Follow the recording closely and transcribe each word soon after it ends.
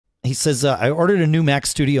He says, I ordered a new Mac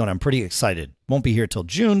Studio and I'm pretty excited. Won't be here till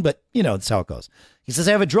June, but you know, that's how it goes. He says,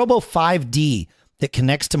 I have a Drobo 5D that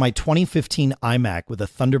connects to my 2015 iMac with a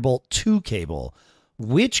Thunderbolt 2 cable.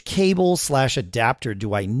 Which cable / adapter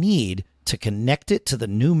do I need to connect it to the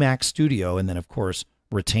new Mac Studio and then, of course,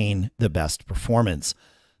 retain the best performance?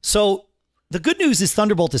 So the good news is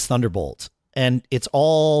Thunderbolt, and it's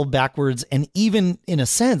all backwards and even, in a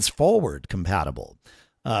sense, forward compatible.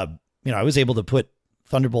 I was able to put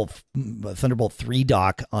Thunderbolt 3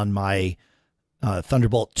 dock on my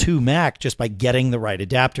Thunderbolt 2 Mac just by getting the right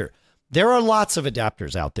adapter. There are lots of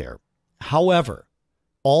adapters out there. However,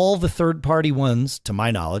 all the third-party ones, to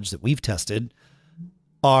my knowledge, that we've tested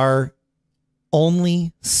are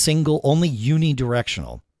only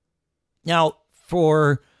unidirectional. Now,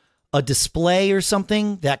 for a display or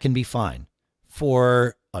something, that can be fine.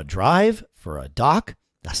 For a drive, for a dock,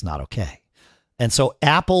 that's not okay. And so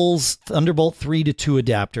Apple's Thunderbolt 3 to 2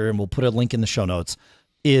 adapter, and we'll put a link in the show notes,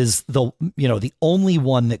 is the only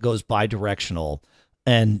one that goes bi-directional,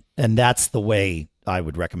 and that's the way I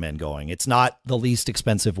would recommend going. It's not the least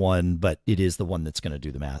expensive one, but it is the one that's going to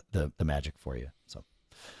do the magic for you. So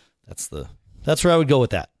that's where I would go with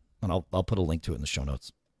that, and I'll put a link to it in the show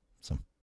notes. So